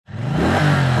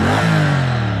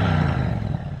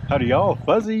Howdy y'all,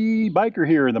 Fuzzy Biker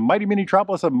here in the mighty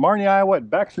metropolis of Marnie, Iowa at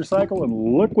Baxter Cycle,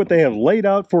 and look what they have laid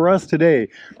out for us today.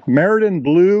 Meriden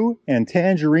Blue and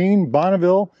Tangerine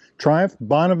Bonneville, Triumph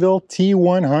Bonneville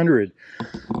T100.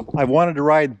 I've wanted to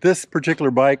ride this particular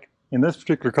bike in this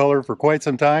particular color for quite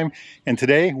some time, and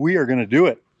today we are going to do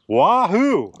it.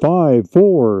 Wahoo! 5,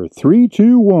 4, 3,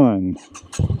 2, 1.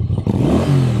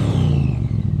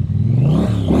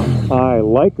 I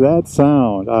like that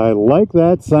sound. I like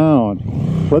that sound.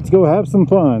 Let's go have some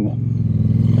fun.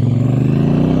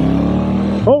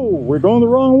 Oh, we're going the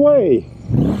wrong way.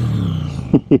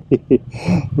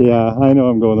 Yeah, I know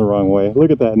I'm going the wrong way. Look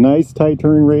at that nice tight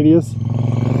turning radius.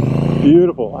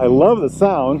 Beautiful. I love the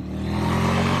sound.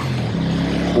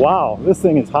 Wow, this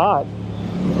thing is hot.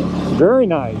 Very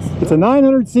nice. It's a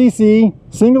 900cc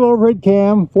single overhead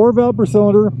cam, 4 valve per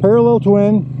cylinder, parallel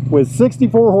twin with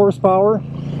 64 horsepower.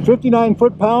 59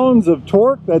 foot-pounds of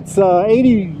torque. That's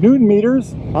 80 newton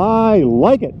meters. I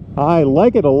like it. I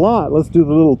like it a lot. Let's do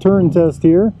the little turn test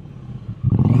here.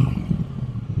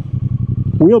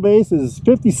 Wheelbase is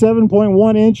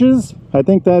 57.1 inches. I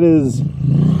think that is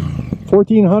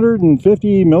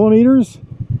 1,450 millimeters.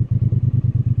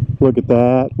 Look at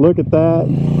that. Look at that.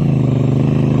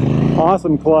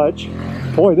 Awesome clutch.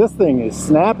 Boy, this thing is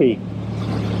snappy.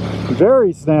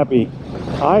 Very snappy.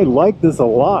 I like this a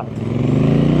lot.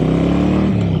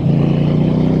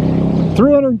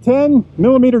 310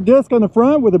 millimeter disc on the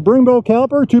front with a Bonneville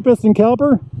caliper, 2-piston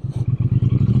caliper.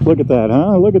 Look at that,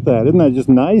 huh? Look at that. Isn't that just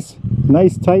nice?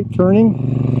 Nice tight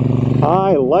turning.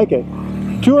 I like it.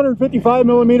 255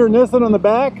 millimeter Nissan on the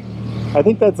back. I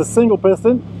think that's a single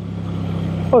piston.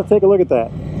 Let's take a look at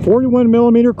that. 41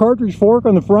 millimeter cartridge fork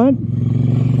on the front.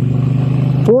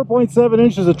 4.7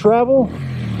 inches of travel.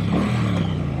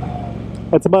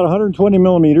 That's about 120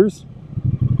 millimeters.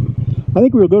 I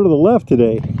think we'll go to the left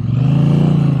today.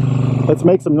 Let's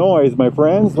make some noise, my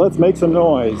friends. Let's make some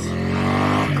noise.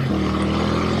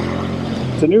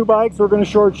 It's a new bike, so we're going to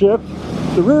short shift.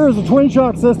 The rear is a twin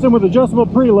shock system with adjustable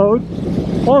preload.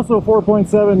 Also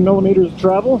 4.7 millimeters of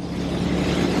travel.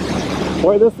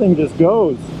 Boy, this thing just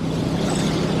goes.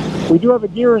 We do have a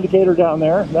gear indicator down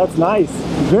there. That's nice.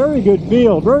 Very good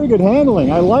feel, very good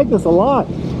handling. I like this a lot.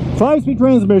 5-speed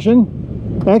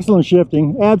transmission. Excellent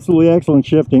shifting, absolutely excellent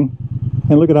shifting.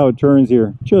 And look at how it turns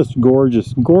here. Just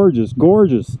gorgeous, gorgeous,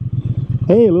 gorgeous.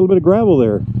 Hey, a little bit of gravel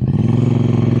there.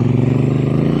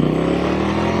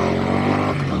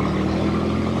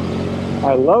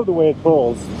 I love the way it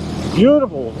pulls.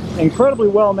 Beautiful, incredibly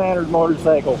well-mannered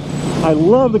motorcycle. I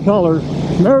love the color.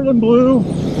 Meriden blue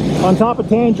on top of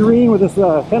Tangerine with this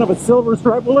kind of a silver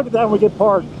stripe. Well, look at that when we get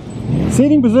parked.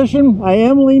 Seating position, I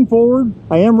am leaned forward.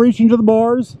 I am reaching to the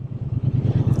bars.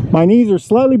 My knees are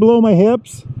slightly below my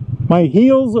hips. My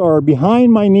heels are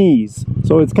behind my knees,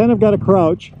 so it's kind of got a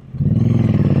crouch.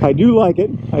 I do like it.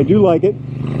 I do like it.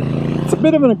 It's a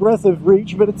bit of an aggressive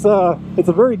reach, but it's a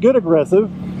very good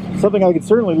aggressive. Something I could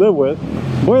certainly live with.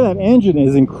 Boy, that engine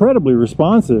is incredibly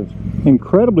responsive.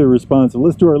 Incredibly responsive.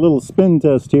 Let's do our little spin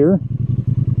test here.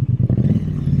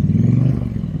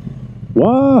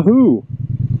 Wahoo!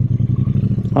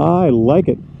 I like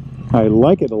it. I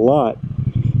like it a lot.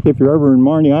 If you're ever in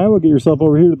Marnie, Iowa, get yourself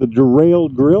over here to the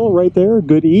Derailed Grill right there.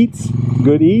 Good eats.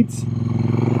 Good eats.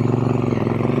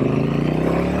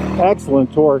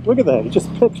 Excellent torque. Look at that. It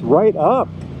just picks right up.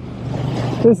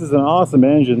 This is an awesome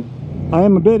engine. I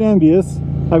am a bit envious.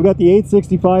 I've got the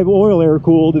 865 oil air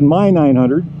cooled in my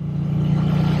 900.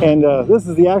 And this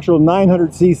is the actual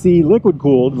 900cc liquid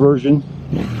cooled version.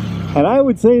 And I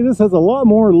would say this has a lot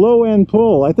more low end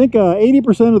pull. I think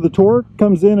 80% of the torque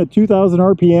comes in at 2,000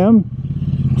 RPM.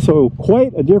 So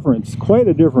quite a difference, quite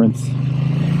a difference.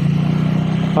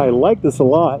 I like this a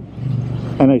lot,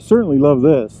 and I certainly love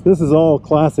this. This is all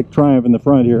classic Triumph in the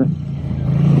front here.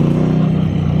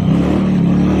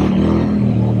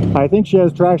 I think she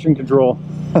has traction control.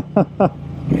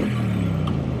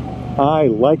 I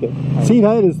like it. Seat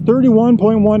height is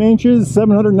 31.1 inches,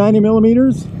 790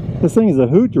 millimeters. This thing is a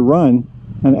hoot to run,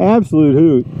 an absolute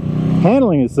hoot.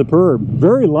 Handling is superb,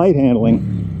 very light handling.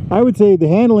 I would say the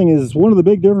handling is one of the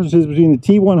big differences between the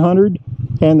T100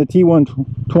 and the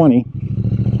T120.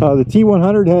 The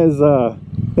T100 has,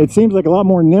 it seems like a lot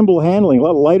more nimble handling, a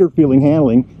lot lighter feeling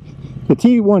handling. The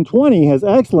T120 has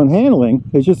excellent handling.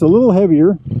 It's just a little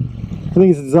heavier. I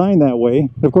think it's designed that way.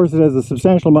 Of course, it has a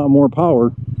substantial amount more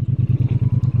power.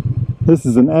 This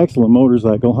is an excellent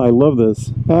motorcycle. I love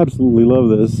this. Absolutely love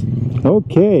this.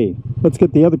 Okay. Let's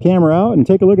get the other camera out and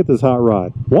take a look at this hot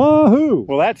rod. Wahoo!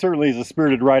 Well, that certainly is a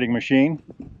spirited riding machine.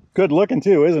 Good looking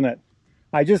too, isn't it?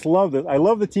 I just love this. I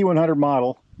love the T100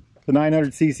 model, the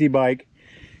 900cc bike,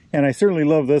 and I certainly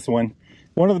love this one.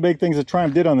 One of the big things that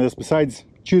Triumph did on this, besides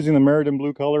choosing the Meriden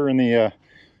blue color and the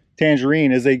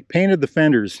Tangerine, is they painted the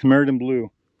fenders Meriden blue.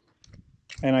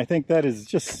 And I think that is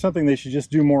just something they should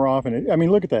just do more often. I mean,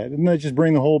 look at that. Doesn't that just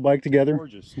bring the whole bike together?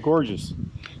 Gorgeous, gorgeous.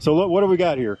 So look, what do we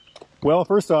got here? Well,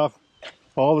 first off,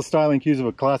 all the styling cues of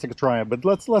a classic Triumph, but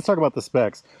let's talk about the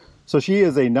specs. So she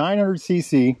is a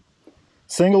 900cc,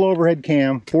 single overhead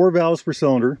cam, 4 valves per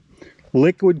cylinder,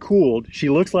 liquid cooled. She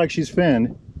looks like she's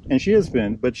finned, and she is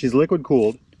finned, but she's liquid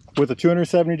cooled, with a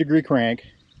 270-degree crank,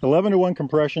 11-to-1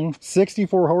 compression,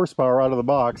 64 horsepower out of the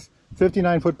box,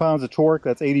 59 foot-pounds of torque.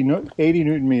 That's 80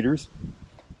 newton meters.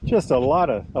 Just a lot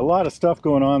of stuff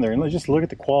going on there, and let's just look at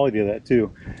the quality of that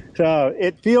too. So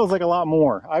it feels like a lot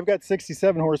more. I've got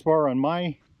 67 horsepower on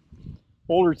my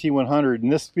older T100,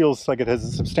 and this feels like it has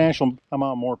a substantial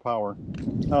amount more power.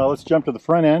 Let's jump to the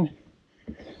front end.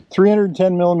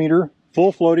 310 millimeter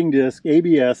full floating disc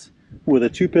ABS with a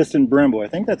 2-piston Brembo. I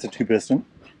think that's a 2-piston.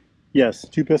 Yes,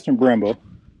 2-piston Brembo.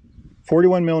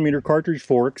 41 millimeter cartridge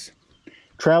forks.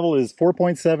 Travel is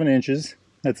 4.7 inches.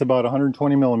 That's about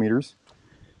 120 millimeters.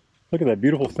 Look at that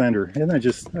beautiful fender. Isn't that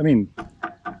just, I mean,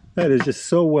 that is just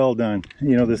so well done.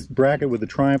 You know, this bracket with the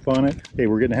Triumph on it. Hey,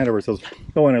 we're getting ahead of ourselves.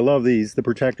 Oh, and I love these, the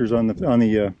protectors on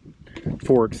the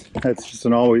forks. That's just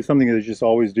something that they just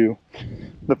always do.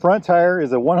 The front tire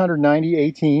is a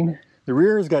 190/18. The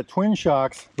rear has got twin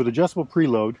shocks with adjustable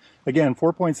preload. Again,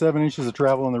 4.7 inches of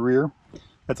travel in the rear.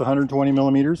 That's 120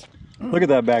 millimeters. Look at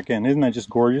that back end. Isn't that just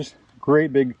gorgeous?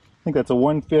 Great big, I think that's a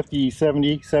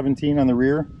 150/70/17 on the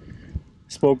rear.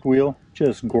 Spoked wheel,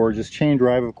 just gorgeous. Chain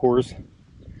drive, of course.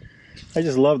 I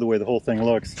just love the way the whole thing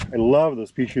looks. I love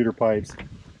those pea shooter pipes.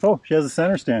 Oh, she has a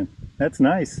center stand. That's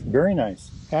nice, very nice.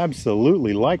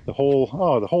 Absolutely like the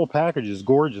whole package is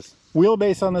gorgeous.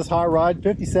 Wheelbase on this hot rod,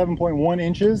 57.1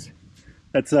 inches.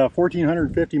 That's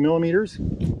 1,450 millimeters.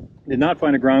 Did not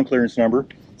find a ground clearance number.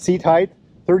 Seat height,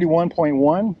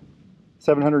 31.1.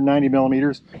 790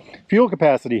 millimeters. Fuel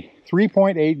capacity,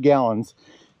 3.8 gallons.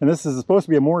 And this is supposed to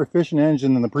be a more efficient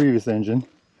engine than the previous engine.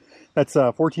 That's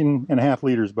 14.5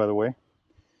 liters, by the way.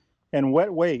 And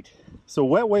wet weight. So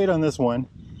wet weight on this one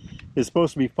is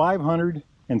supposed to be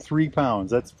 503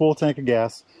 pounds. That's full tank of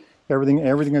gas, everything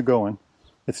a-going.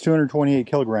 It's 228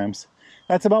 kilograms.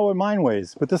 That's about what mine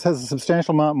weighs, but this has a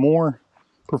substantial amount more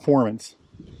performance.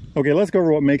 Okay, let's go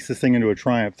over what makes this thing into a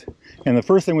Triumph. And the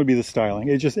first thing would be the styling.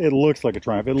 It looks like a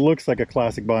Triumph. It looks like a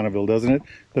classic Bonneville, doesn't it?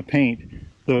 The paint,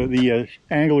 the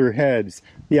angular heads,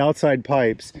 the outside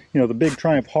pipes, you know, the big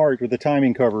Triumph heart with the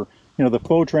timing cover, you know, the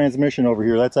faux transmission over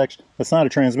here. That's not a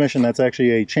transmission, that's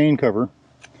actually a chain cover.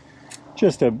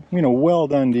 Just a, you know, well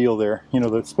done deal there. You know,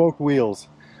 the spoked wheels.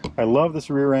 I love this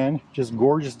rear end, just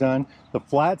gorgeous done. The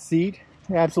flat seat,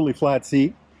 absolutely flat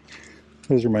seat.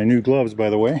 Those are my new gloves, by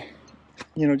the way.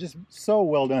 You know, just so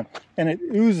well done, and it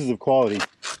oozes of quality.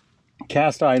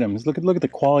 Cast items. Look at the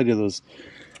quality of those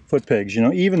foot pegs. You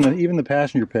know, even the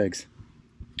passenger pegs.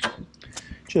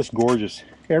 Just gorgeous.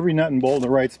 Every nut and bolt in the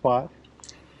right spot.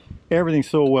 Everything's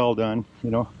so well done.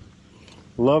 You know,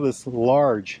 love this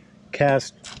large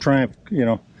cast Triumph, you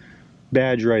know,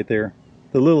 badge right there.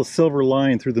 The little silver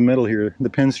line through the middle here, the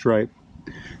pinstripe.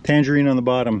 Tangerine on the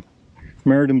bottom.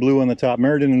 Meriden blue on the top.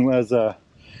 Meriden was a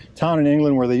town in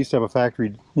England where they used to have a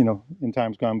factory, you know, in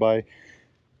times gone by.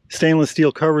 Stainless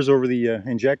steel covers over the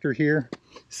injector here.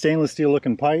 Stainless steel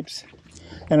looking pipes.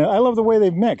 And I love the way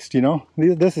they've mixed, you know.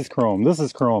 This is chrome, this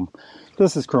is chrome,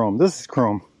 this is chrome, this is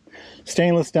chrome.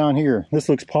 Stainless down here. This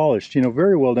looks polished, you know,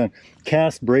 very well done.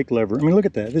 Cast brake lever. I mean, look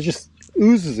at that. It just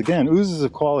oozes, again, oozes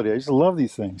of quality. I just love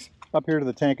these things. Up here to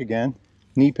the tank again.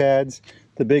 Knee pads,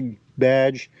 the big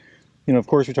badge. You know, of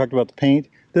course, we talked about the paint.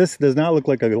 This does not look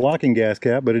like a locking gas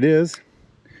cap, but it is.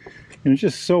 And it's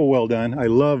just so well done. I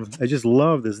just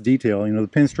love this detail, you know, the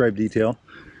pinstripe detail.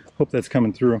 Hope that's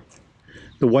coming through.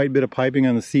 The white bit of piping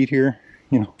on the seat here,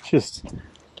 you know, just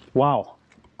wow.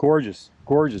 Gorgeous,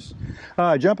 gorgeous.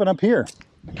 Jumping up here.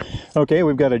 Okay,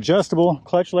 we've got adjustable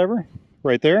clutch lever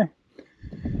right there.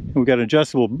 We've got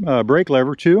adjustable brake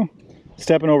lever too.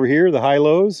 Stepping over here, the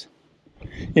high-lows.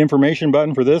 Information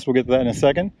button for this, we'll get to that in a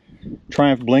second.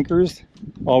 Triumph blinkers,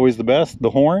 always the best. The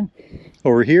horn.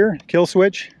 Over here, kill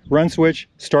switch, run switch,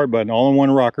 start button, all in one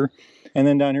rocker. And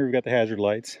then down here we've got the hazard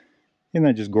lights. Isn't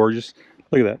that just gorgeous?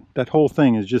 Look at that. That whole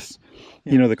thing is just,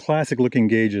 you know, the classic looking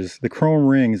gauges, the chrome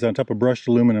rings on top of brushed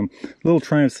aluminum, little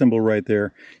Triumph symbol right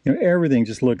there. You know, everything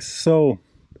just looks so,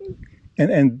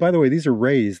 and by the way, these are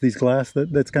raised, these glass,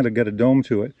 that's kind of got a dome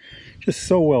to it. Just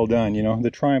so well done, you know,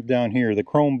 the Triumph down here, the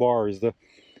chrome bars,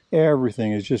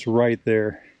 everything is just right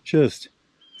there. Just,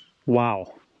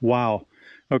 wow, wow.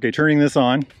 Okay, turning this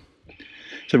on.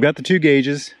 So I've got the two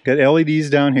gauges, got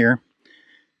LEDs down here.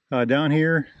 Down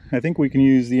here, I think we can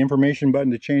use the information button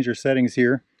to change our settings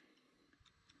here.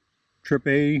 Trip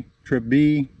A, trip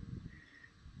B,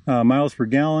 miles per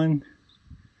gallon,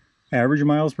 average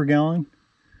miles per gallon,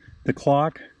 the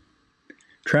clock,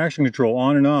 traction control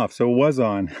on and off, so it was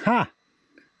on. Ha!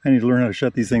 I need to learn how to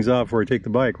shut these things off before I take the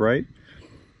bike, right?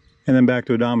 And then back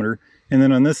to odometer. And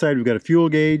then on this side we've got a fuel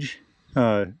gauge,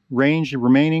 range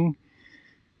remaining.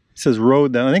 It says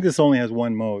road. I think this only has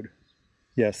one mode.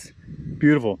 Yes,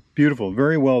 beautiful, beautiful,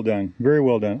 very well done, very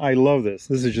well done. I love this.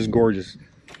 This is just gorgeous.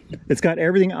 It's got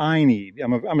everything I need.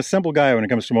 I'm a simple guy when it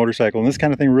comes to motorcycle, and this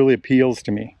kind of thing really appeals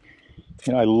to me.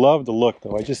 You know, I love the look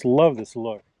though. I just love this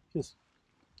look. Just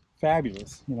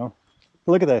fabulous, you know.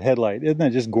 Look at that headlight. Isn't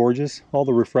that just gorgeous? All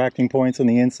the refracting points on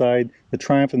the inside, the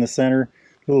Triumph in the center,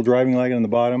 little driving light on the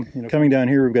bottom. You know, coming down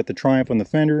here, we've got the Triumph on the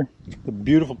fender, the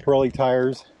beautiful Pirelli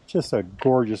tires. Just a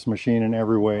gorgeous machine in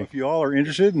every way. If you all are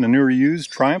interested in a newer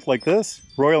used Triumph like this,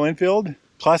 Royal Enfield,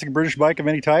 classic British bike of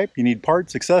any type, you need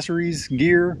parts, accessories,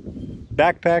 gear,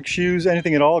 backpack, shoes,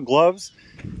 anything at all, gloves,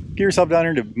 get yourself down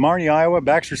here to Marnie, Iowa,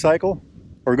 Baxter Cycle,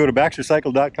 or go to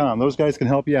baxtercycle.com. Those guys can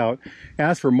help you out.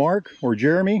 Ask for Mark or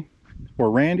Jeremy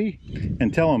or Randy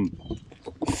and tell them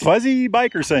Fuzzy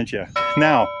Biker sent you.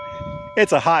 Now,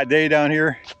 it's a hot day down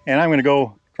here, and I'm going to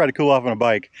go try to cool off on a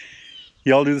bike.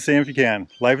 Y'all do the same if you can.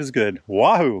 Life is good.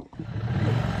 Wahoo!